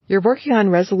You're working on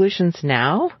resolutions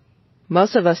now?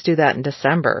 Most of us do that in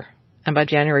December, and by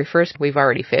January 1st, we've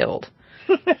already failed.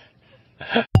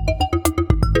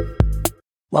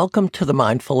 Welcome to the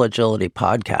Mindful Agility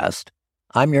Podcast.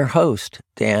 I'm your host,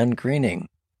 Dan Greening.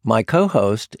 My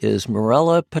co-host is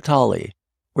Mirella Patali.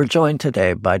 We're joined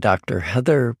today by Dr.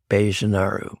 Heather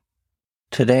Bejanaru.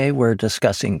 Today, we're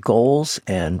discussing goals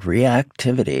and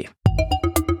reactivity.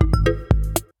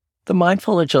 The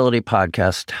Mindful Agility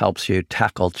Podcast helps you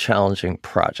tackle challenging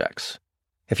projects.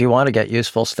 If you want to get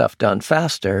useful stuff done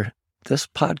faster, this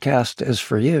podcast is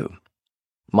for you.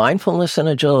 Mindfulness and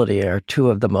agility are two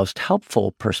of the most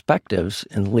helpful perspectives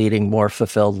in leading more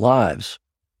fulfilled lives.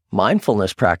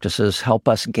 Mindfulness practices help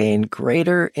us gain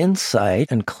greater insight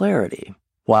and clarity,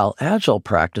 while agile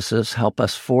practices help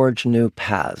us forge new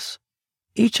paths.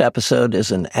 Each episode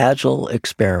is an agile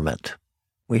experiment.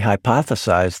 We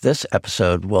hypothesize this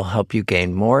episode will help you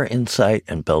gain more insight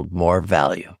and build more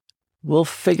value. We'll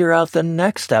figure out the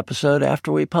next episode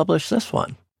after we publish this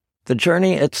one. The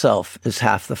journey itself is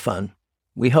half the fun.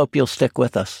 We hope you'll stick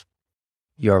with us.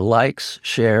 Your likes,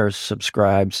 shares,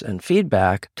 subscribes, and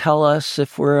feedback tell us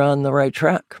if we're on the right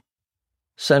track.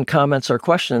 Send comments or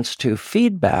questions to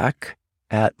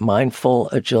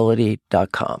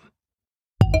feedback@mindfulagility.com.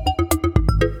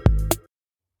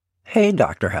 Hey,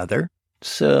 Dr. Heather.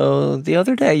 So the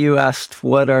other day you asked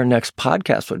what our next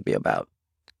podcast would be about.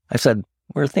 I said,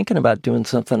 we're thinking about doing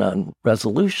something on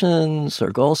resolutions or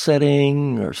goal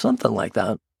setting or something like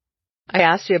that. I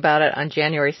asked you about it on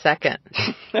January 2nd.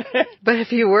 But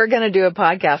if you were going to do a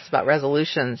podcast about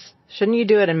resolutions, shouldn't you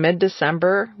do it in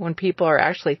mid-December when people are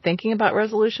actually thinking about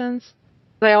resolutions?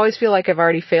 I always feel like I've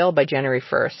already failed by January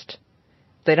 1st.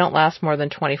 They don't last more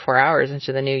than 24 hours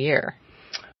into the new year.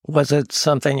 Was it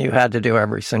something you had to do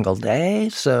every single day?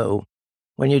 So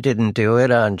when you didn't do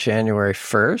it on January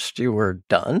 1st, you were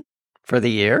done for the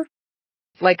year?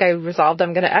 Like I resolved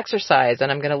I'm going to exercise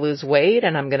and I'm going to lose weight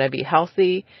and I'm going to be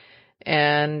healthy.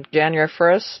 And January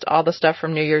 1st, all the stuff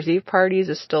from New Year's Eve parties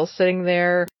is still sitting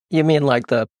there. You mean like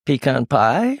the pecan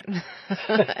pie?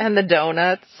 And the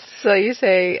donuts. So you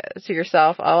say to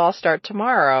yourself, oh, I'll start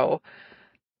tomorrow.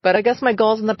 But I guess my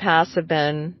goals in the past have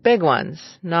been big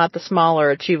ones, not the smaller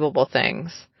achievable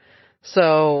things.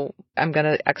 So I'm going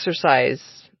to exercise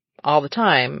all the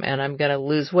time and I'm going to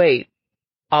lose weight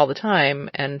all the time.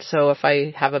 And so if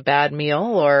I have a bad meal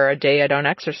or a day I don't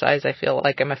exercise, I feel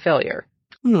like I'm a failure.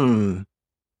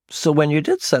 So when you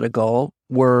did set a goal,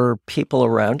 were people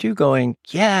around you going,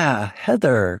 yeah,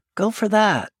 Heather, go for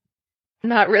that?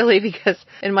 Not really, because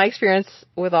in my experience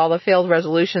with all the failed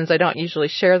resolutions, I don't usually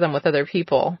share them with other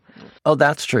people. Oh,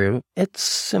 that's true.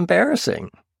 It's embarrassing.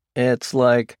 It's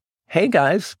like, hey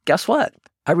guys, guess what?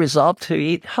 I resolved to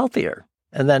eat healthier.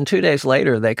 And then 2 days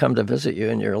later, they come to visit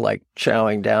you and you're like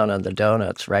chowing down on the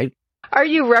donuts, right? Are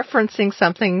you referencing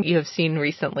something you have seen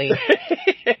recently?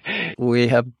 We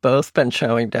have both been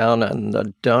chowing down on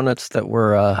the donuts that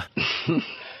were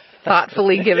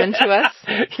thoughtfully given to us.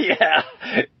 Yeah.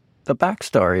 The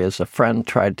backstory is a friend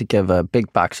tried to give a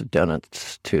big box of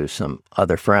donuts to some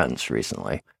other friends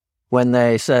recently. When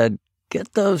they said,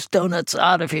 get those donuts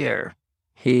out of here,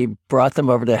 he brought them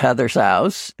over to Heather's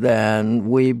house. Then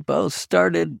we both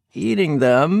started eating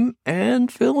them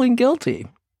and feeling guilty.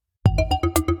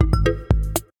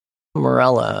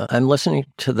 Mirella, I'm listening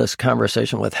to this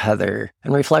conversation with Heather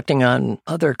and reflecting on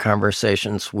other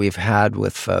conversations we've had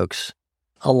with folks.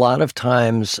 A lot of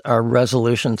times our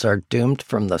resolutions are doomed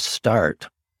from the start.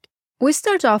 We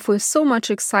start off with so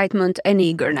much excitement and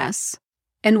eagerness.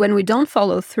 And when we don't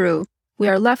follow through, we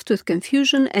are left with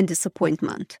confusion and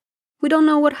disappointment. We don't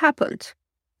know what happened.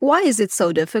 Why is it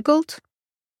so difficult?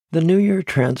 The New Year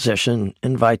transition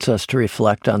invites us to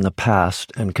reflect on the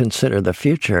past and consider the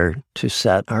future to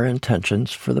set our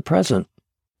intentions for the present.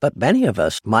 But many of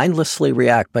us mindlessly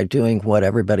react by doing what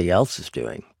everybody else is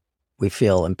doing. We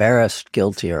feel embarrassed,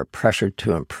 guilty, or pressured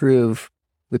to improve.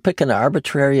 We pick an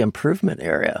arbitrary improvement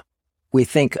area. We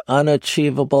think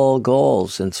unachievable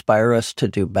goals inspire us to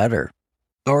do better.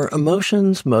 Our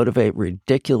emotions motivate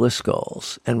ridiculous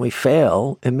goals, and we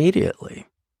fail immediately.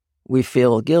 We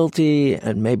feel guilty,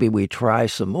 and maybe we try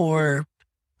some more.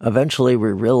 Eventually,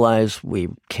 we realize we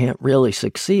can't really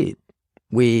succeed.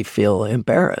 We feel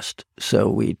embarrassed, so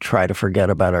we try to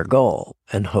forget about our goal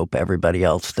and hope everybody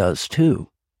else does too.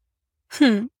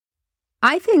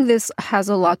 I think this has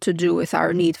a lot to do with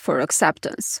our need for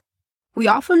acceptance. We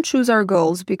often choose our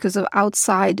goals because of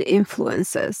outside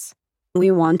influences.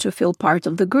 We want to feel part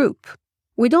of the group.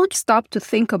 We don't stop to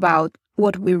think about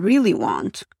what we really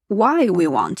want, why we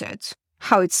want it,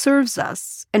 how it serves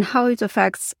us, and how it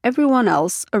affects everyone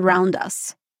else around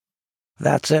us.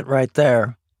 That's it right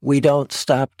there. We don't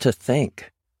stop to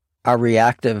think. Our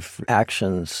reactive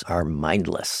actions are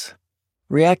mindless.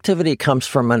 Reactivity comes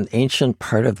from an ancient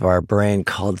part of our brain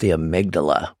called the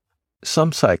amygdala.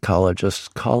 Some psychologists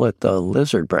call it the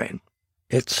lizard brain.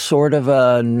 It's sort of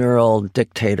a neural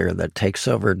dictator that takes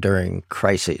over during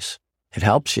crises. It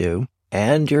helps you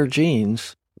and your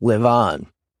genes live on.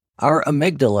 Our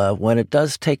amygdala, when it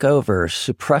does take over,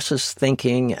 suppresses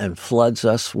thinking and floods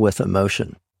us with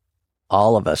emotion.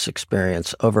 All of us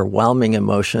experience overwhelming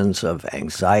emotions of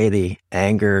anxiety,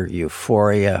 anger,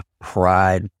 euphoria,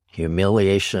 pride,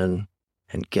 humiliation,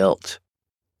 and guilt.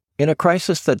 In a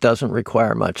crisis that doesn't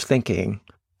require much thinking,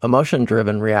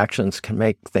 emotion-driven reactions can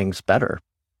make things better.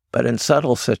 But in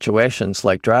subtle situations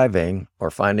like driving or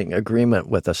finding agreement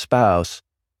with a spouse,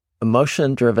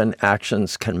 emotion-driven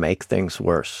actions can make things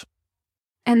worse.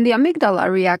 And the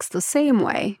amygdala reacts the same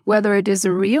way, whether it is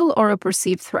a real or a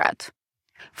perceived threat.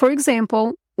 For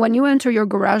example, when you enter your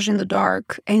garage in the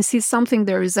dark and see something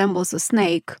that resembles a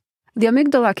snake, the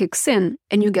amygdala kicks in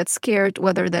and you get scared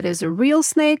whether that is a real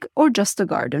snake or just a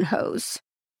garden hose.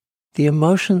 The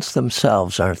emotions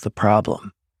themselves aren't the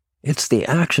problem. It's the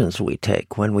actions we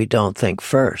take when we don't think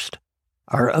first.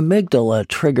 Our amygdala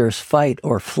triggers fight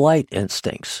or flight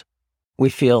instincts. We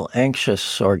feel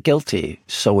anxious or guilty,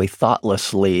 so we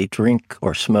thoughtlessly drink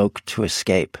or smoke to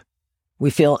escape. We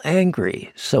feel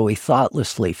angry, so we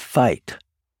thoughtlessly fight.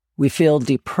 We feel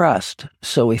depressed,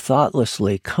 so we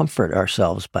thoughtlessly comfort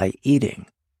ourselves by eating.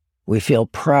 We feel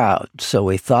proud, so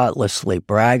we thoughtlessly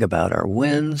brag about our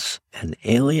wins and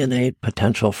alienate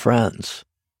potential friends.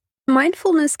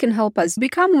 Mindfulness can help us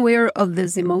become aware of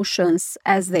these emotions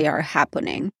as they are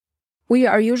happening. We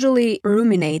are usually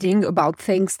ruminating about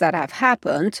things that have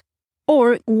happened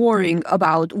or worrying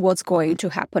about what's going to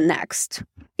happen next.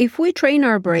 If we train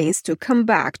our brains to come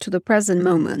back to the present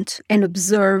moment and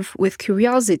observe with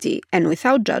curiosity and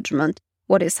without judgment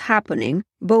what is happening,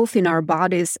 both in our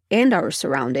bodies and our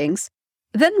surroundings,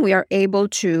 then we are able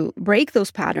to break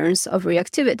those patterns of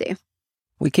reactivity.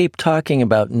 We keep talking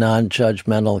about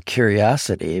non-judgmental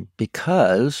curiosity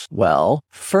because, well,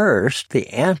 first, the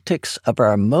antics of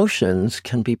our emotions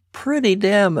can be pretty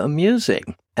damn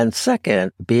amusing. And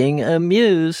second, being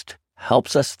amused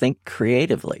helps us think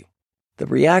creatively. The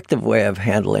reactive way of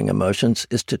handling emotions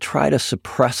is to try to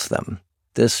suppress them.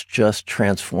 This just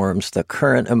transforms the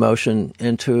current emotion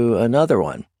into another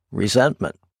one,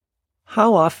 resentment.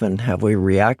 How often have we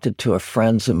reacted to a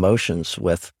friend's emotions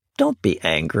with, "Don't be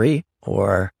angry,"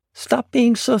 or "Stop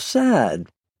being so sad"?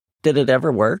 Did it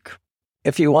ever work?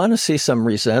 If you want to see some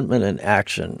resentment in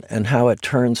action and how it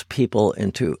turns people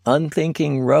into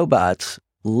unthinking robots,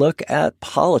 look at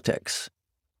politics.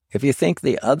 If you think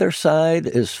the other side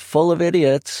is full of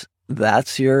idiots,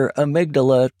 that's your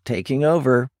amygdala taking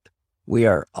over. We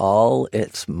are all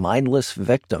its mindless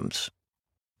victims.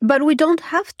 But we don't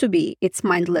have to be its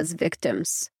mindless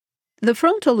victims. The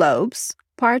frontal lobes,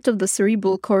 part of the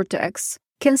cerebral cortex,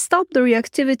 can stop the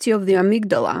reactivity of the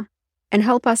amygdala and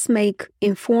help us make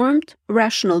informed,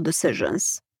 rational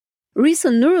decisions.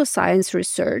 Recent neuroscience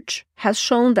research has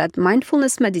shown that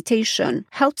mindfulness meditation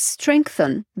helps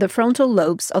strengthen the frontal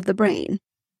lobes of the brain.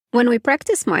 When we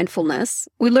practice mindfulness,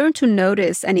 we learn to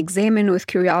notice and examine with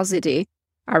curiosity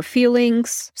our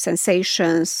feelings,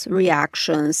 sensations,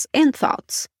 reactions, and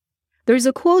thoughts. There is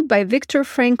a quote by Viktor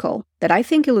Frankl that I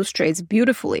think illustrates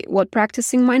beautifully what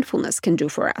practicing mindfulness can do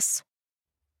for us.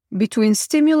 "Between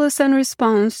stimulus and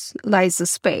response lies a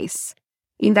space.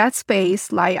 In that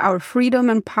space lie our freedom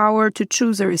and power to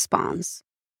choose a response.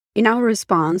 In our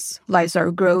response lies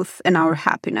our growth and our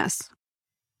happiness."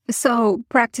 So,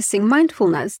 practicing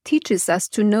mindfulness teaches us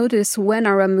to notice when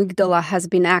our amygdala has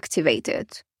been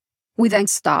activated. We then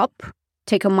stop,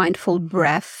 take a mindful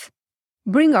breath,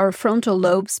 bring our frontal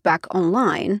lobes back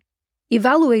online,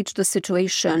 evaluate the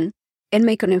situation, and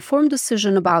make an informed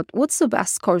decision about what's the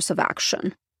best course of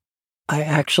action. I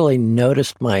actually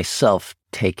noticed myself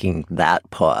taking that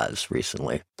pause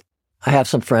recently. I have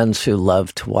some friends who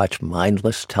love to watch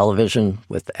mindless television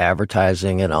with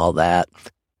advertising and all that.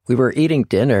 We were eating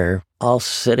dinner, all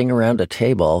sitting around a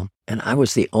table, and I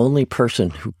was the only person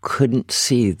who couldn't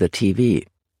see the TV.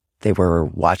 They were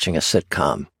watching a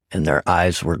sitcom, and their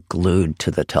eyes were glued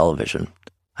to the television.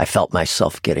 I felt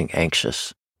myself getting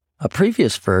anxious. A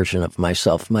previous version of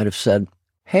myself might have said,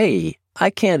 "Hey, I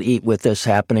can't eat with this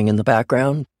happening in the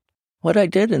background." What I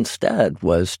did instead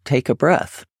was take a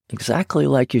breath, exactly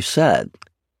like you said,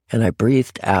 and I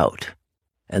breathed out.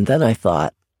 And then I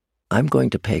thought, I'm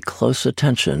going to pay close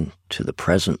attention to the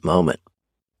present moment.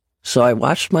 So I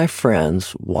watched my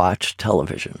friends watch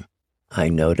television. I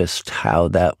noticed how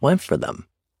that went for them.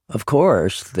 Of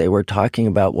course, they were talking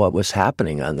about what was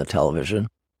happening on the television,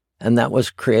 and that was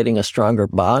creating a stronger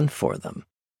bond for them.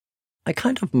 I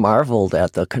kind of marveled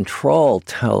at the control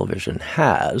television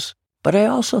has, but I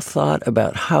also thought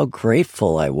about how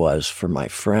grateful I was for my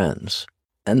friends.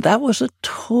 And that was a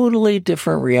totally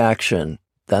different reaction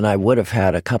than I would have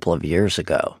had a couple of years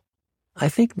ago. I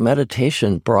think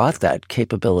meditation brought that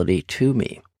capability to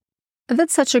me.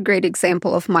 That's such a great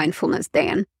example of mindfulness,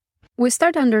 Dan. We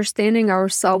start understanding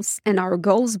ourselves and our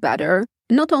goals better,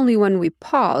 not only when we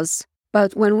pause,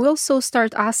 but when we also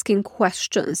start asking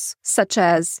questions, such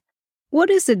as, what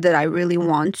is it that I really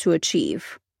want to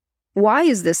achieve? Why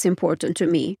is this important to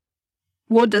me?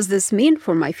 What does this mean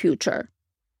for my future?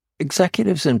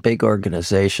 Executives in big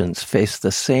organizations face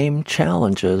the same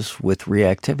challenges with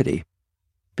reactivity.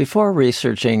 Before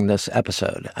researching this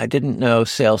episode, I didn't know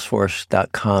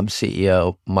Salesforce.com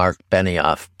CEO Mark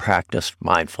Benioff practiced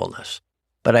mindfulness,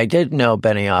 but I did know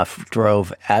Benioff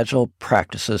drove agile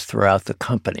practices throughout the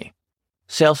company.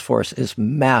 Salesforce is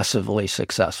massively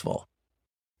successful.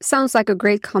 Sounds like a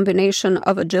great combination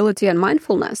of agility and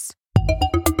mindfulness.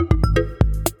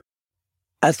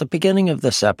 At the beginning of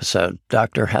this episode,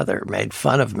 Dr. Heather made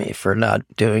fun of me for not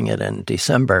doing it in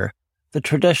December, the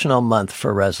traditional month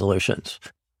for resolutions.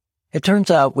 It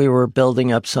turns out we were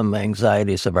building up some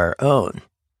anxieties of our own.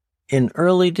 In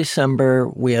early December,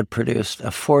 we had produced a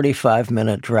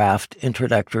 45-minute draft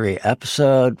introductory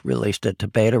episode, released it to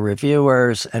beta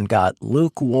reviewers, and got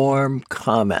lukewarm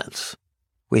comments.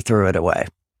 We threw it away.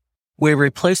 We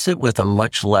replaced it with a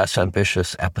much less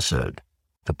ambitious episode.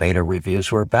 The beta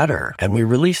reviews were better, and we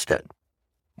released it.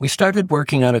 We started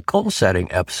working on a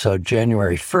goal-setting episode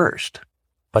January 1st,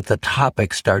 but the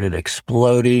topic started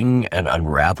exploding and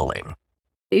unraveling.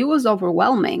 It was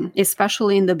overwhelming,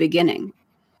 especially in the beginning.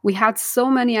 We had so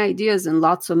many ideas and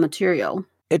lots of material.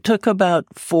 It took about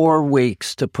 4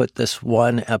 weeks to put this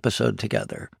one episode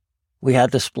together. We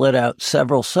had to split out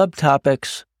several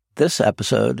subtopics. This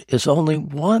episode is only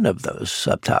one of those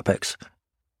subtopics.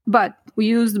 But we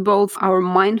used both our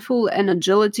mindful and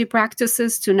agility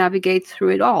practices to navigate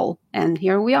through it all, and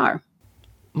here we are.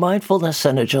 Mindfulness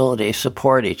and agility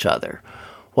support each other.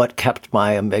 What kept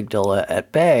my amygdala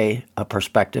at bay, a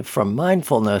perspective from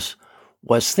mindfulness,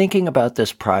 was thinking about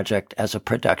this project as a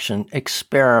production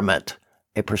experiment,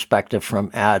 a perspective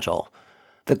from Agile.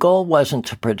 The goal wasn't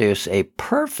to produce a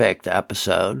perfect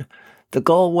episode. The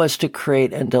goal was to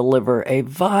create and deliver a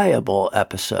viable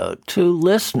episode to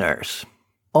listeners.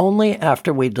 Only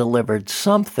after we delivered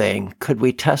something could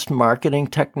we test marketing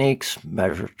techniques,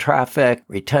 measure traffic,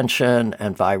 retention,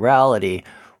 and virality.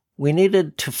 We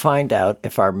needed to find out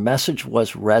if our message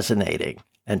was resonating.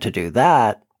 And to do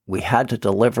that, we had to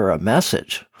deliver a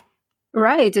message.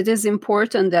 Right. It is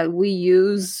important that we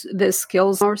use the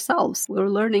skills ourselves. We're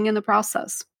learning in the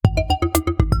process.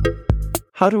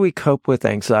 How do we cope with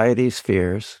anxieties,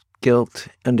 fears, guilt,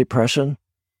 and depression?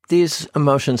 These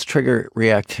emotions trigger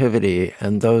reactivity,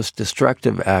 and those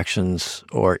destructive actions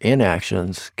or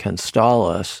inactions can stall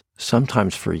us,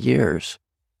 sometimes for years.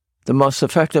 The most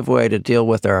effective way to deal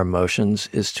with our emotions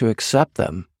is to accept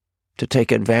them, to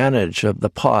take advantage of the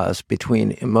pause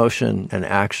between emotion and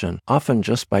action, often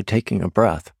just by taking a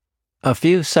breath. A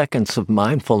few seconds of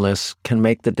mindfulness can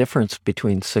make the difference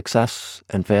between success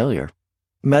and failure.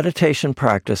 Meditation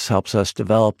practice helps us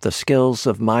develop the skills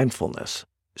of mindfulness,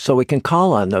 so we can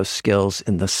call on those skills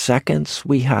in the seconds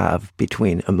we have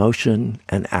between emotion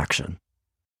and action.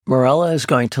 Morella is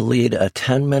going to lead a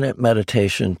 10-minute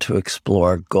meditation to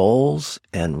explore goals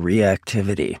and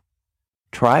reactivity.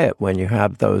 Try it when you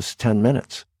have those 10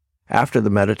 minutes. After the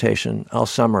meditation, I'll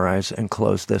summarize and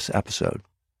close this episode.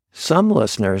 Some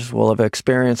listeners will have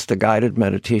experienced a guided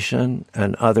meditation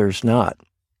and others not.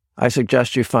 I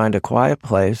suggest you find a quiet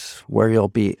place where you'll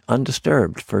be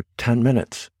undisturbed for 10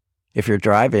 minutes. If you're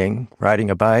driving, riding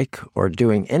a bike, or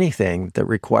doing anything that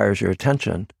requires your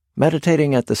attention,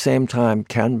 meditating at the same time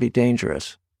can be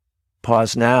dangerous.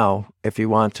 Pause now if you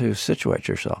want to situate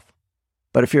yourself.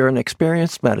 But if you're an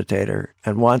experienced meditator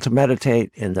and want to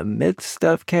meditate in the midst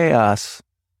of chaos,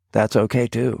 that's okay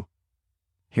too.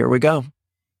 Here we go.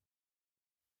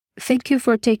 Thank you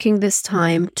for taking this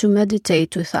time to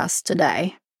meditate with us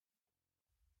today.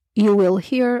 You will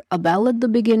hear a bell at the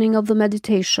beginning of the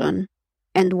meditation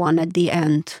and one at the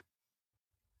end.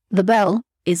 The bell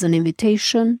is an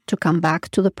invitation to come back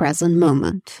to the present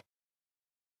moment.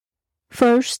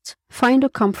 First, find a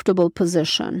comfortable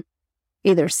position,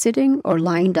 either sitting or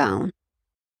lying down.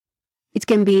 It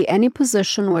can be any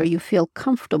position where you feel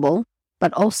comfortable,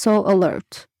 but also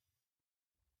alert.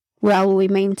 While we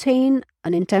maintain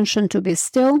an intention to be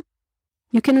still,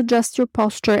 you can adjust your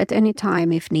posture at any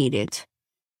time if needed.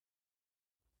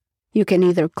 You can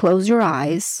either close your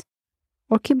eyes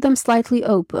or keep them slightly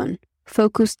open,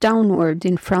 focused downward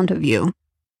in front of you.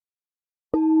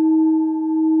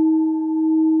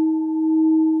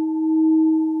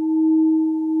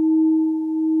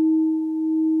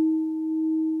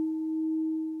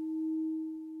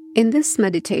 In this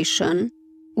meditation,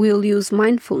 we'll use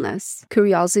mindfulness,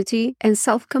 curiosity, and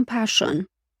self-compassion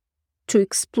to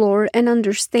explore and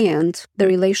understand the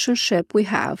relationship we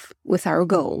have with our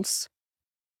goals.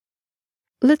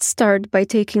 Let's start by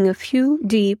taking a few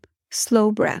deep,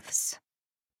 slow breaths.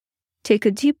 Take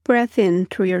a deep breath in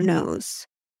through your nose.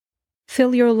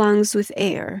 Fill your lungs with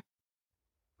air.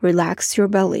 Relax your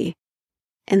belly,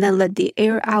 and then let the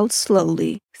air out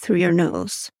slowly through your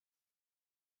nose.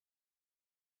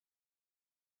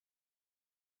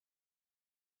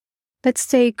 Let's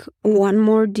take one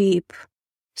more deep,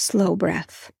 slow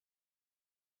breath.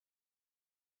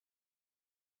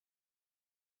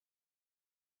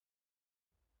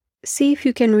 See if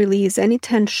you can release any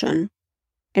tension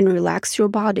and relax your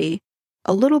body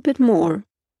a little bit more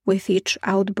with each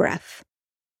out breath.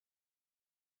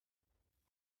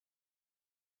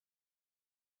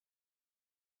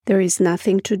 There is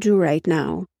nothing to do right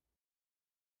now.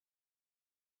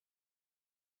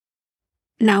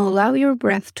 Now allow your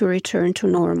breath to return to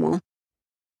normal.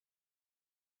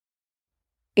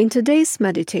 In today's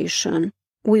meditation,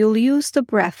 we'll use the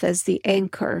breath as the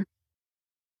anchor.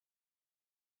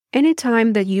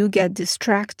 Anytime that you get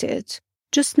distracted,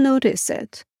 just notice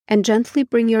it and gently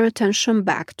bring your attention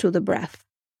back to the breath.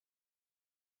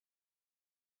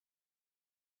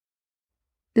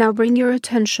 Now bring your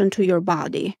attention to your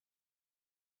body.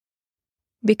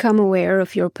 Become aware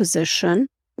of your position,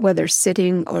 whether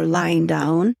sitting or lying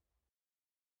down,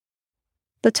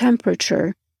 the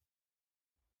temperature,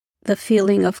 the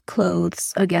feeling of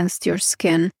clothes against your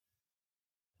skin,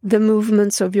 the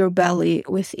movements of your belly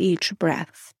with each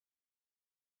breath.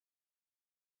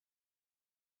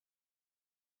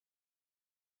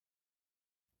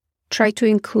 Try to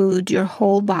include your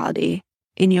whole body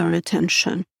in your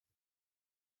attention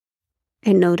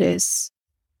and notice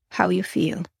how you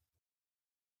feel.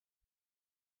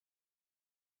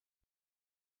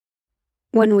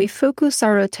 When we focus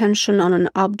our attention on an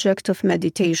object of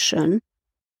meditation,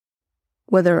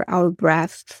 whether our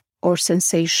breath or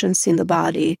sensations in the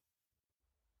body,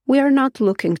 we are not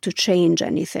looking to change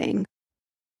anything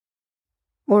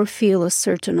or feel a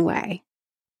certain way.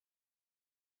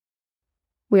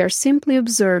 We are simply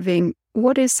observing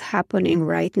what is happening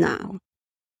right now.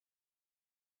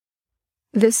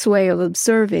 This way of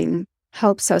observing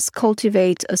helps us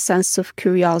cultivate a sense of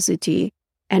curiosity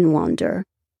and wonder.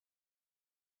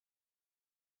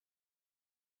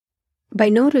 By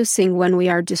noticing when we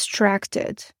are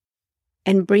distracted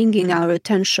and bringing our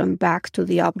attention back to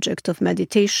the object of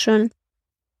meditation,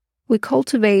 we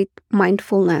cultivate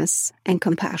mindfulness and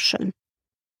compassion.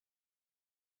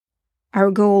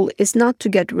 Our goal is not to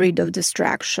get rid of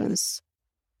distractions,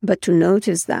 but to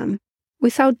notice them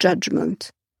without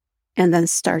judgment and then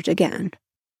start again.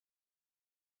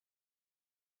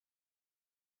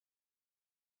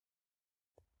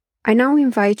 I now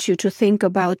invite you to think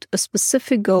about a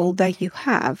specific goal that you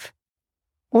have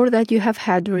or that you have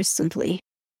had recently.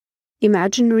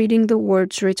 Imagine reading the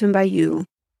words written by you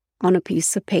on a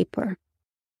piece of paper.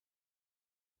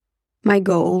 My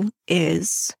goal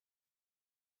is...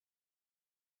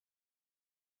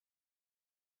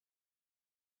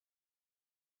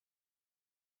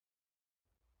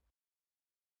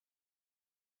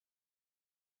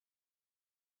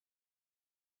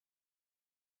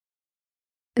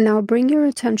 Now bring your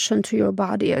attention to your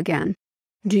body again.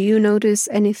 Do you notice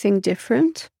anything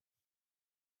different?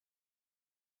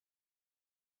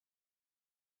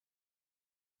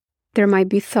 There might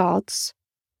be thoughts,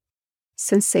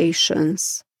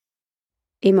 sensations,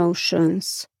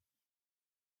 emotions.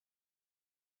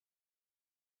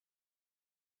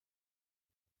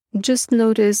 Just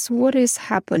notice what is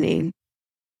happening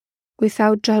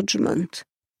without judgment.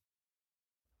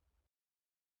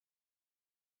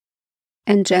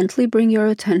 And gently bring your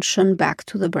attention back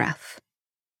to the breath.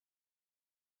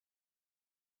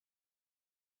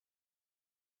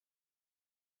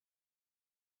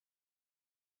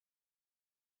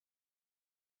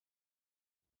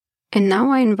 And now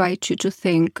I invite you to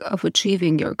think of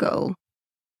achieving your goal.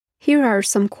 Here are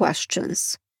some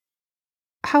questions.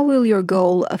 How will your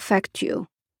goal affect you?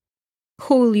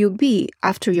 Who will you be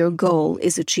after your goal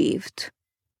is achieved?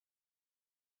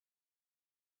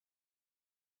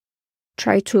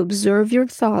 Try to observe your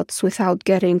thoughts without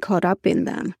getting caught up in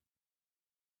them.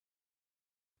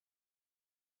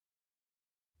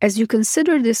 As you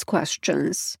consider these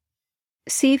questions,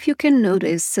 See if you can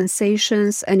notice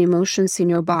sensations and emotions in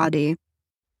your body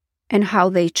and how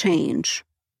they change.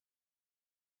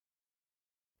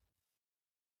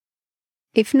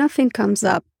 If nothing comes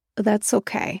up, that's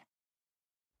okay.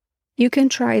 You can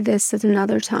try this at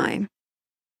another time,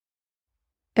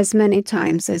 as many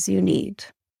times as you need.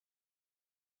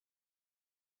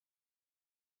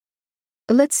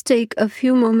 Let's take a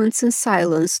few moments in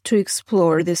silence to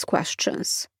explore these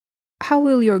questions. How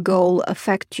will your goal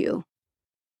affect you?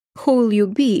 Who will you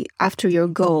be after your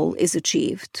goal is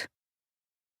achieved?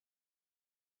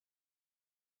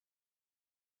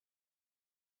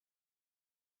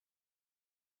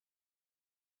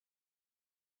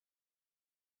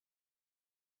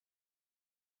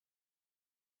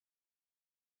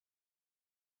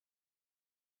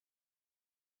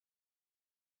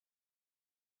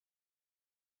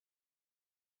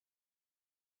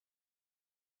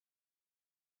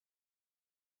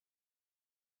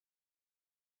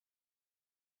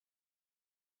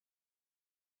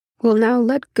 We'll now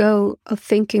let go of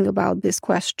thinking about these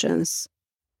questions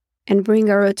and bring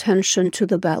our attention to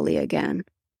the belly again.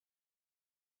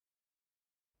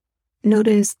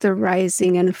 Notice the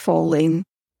rising and falling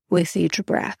with each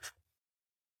breath.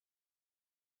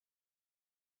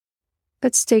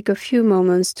 Let's take a few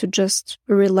moments to just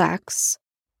relax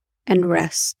and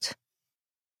rest.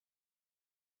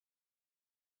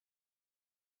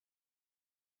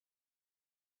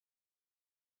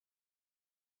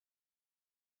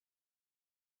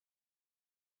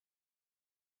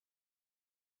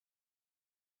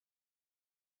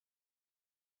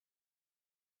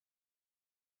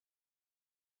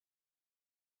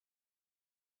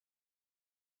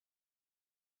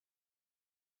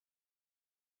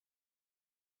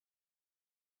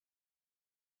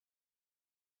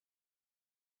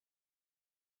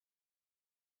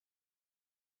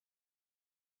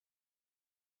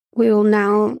 We will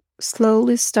now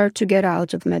slowly start to get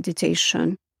out of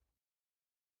meditation.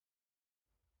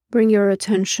 Bring your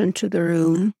attention to the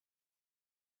room.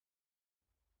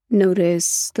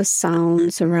 Notice the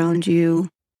sounds around you,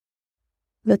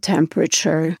 the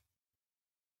temperature.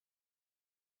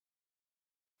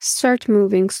 Start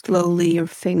moving slowly your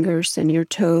fingers and your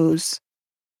toes,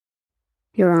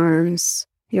 your arms,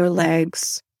 your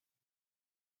legs.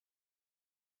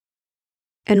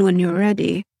 And when you're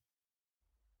ready,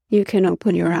 you can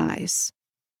open your eyes.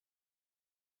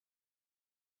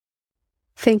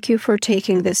 Thank you for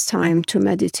taking this time to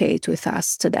meditate with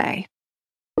us today.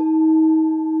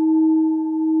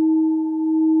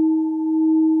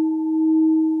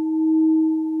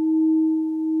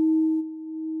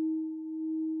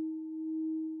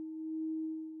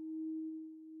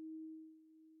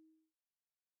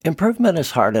 Improvement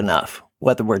is hard enough,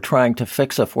 whether we're trying to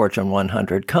fix a Fortune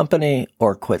 100 company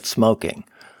or quit smoking.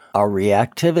 Our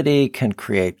reactivity can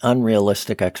create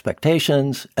unrealistic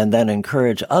expectations and then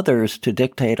encourage others to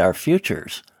dictate our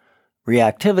futures.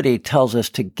 Reactivity tells us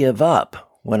to give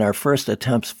up when our first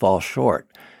attempts fall short.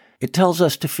 It tells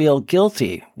us to feel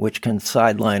guilty, which can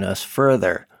sideline us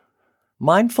further.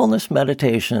 Mindfulness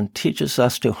meditation teaches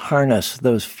us to harness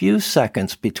those few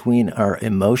seconds between our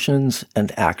emotions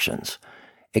and actions.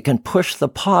 It can push the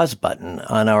pause button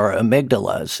on our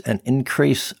amygdalas and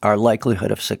increase our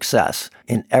likelihood of success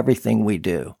in everything we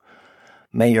do.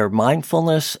 May your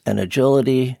mindfulness and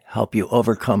agility help you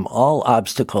overcome all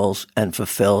obstacles and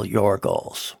fulfill your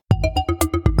goals.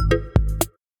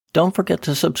 Don't forget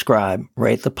to subscribe,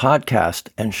 rate the podcast,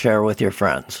 and share with your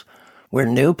friends. We're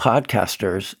new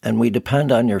podcasters, and we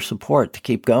depend on your support to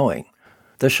keep going.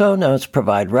 The show notes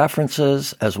provide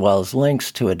references as well as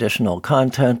links to additional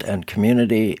content and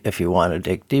community if you want to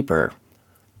dig deeper.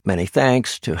 Many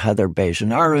thanks to Heather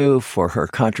Bejanaru for her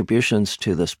contributions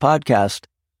to this podcast.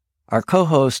 Our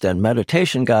co-host and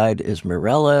meditation guide is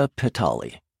Mirella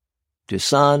Pitali.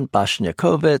 Dusan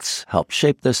Bashniakovitz helped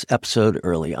shape this episode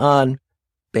early on.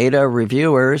 Beta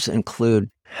reviewers include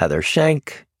Heather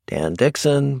Schenk, Dan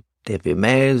Dixon, David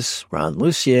Mays, Ron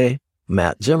Lucier,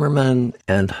 Matt Zimmerman,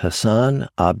 and Hassan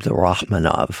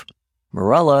Abdurrahmanov.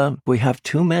 Mirella, we have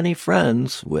too many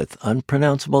friends with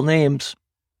unpronounceable names.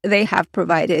 They have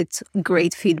provided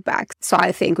great feedback, so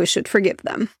I think we should forgive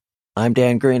them. I'm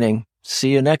Dan Greening.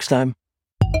 See you next time.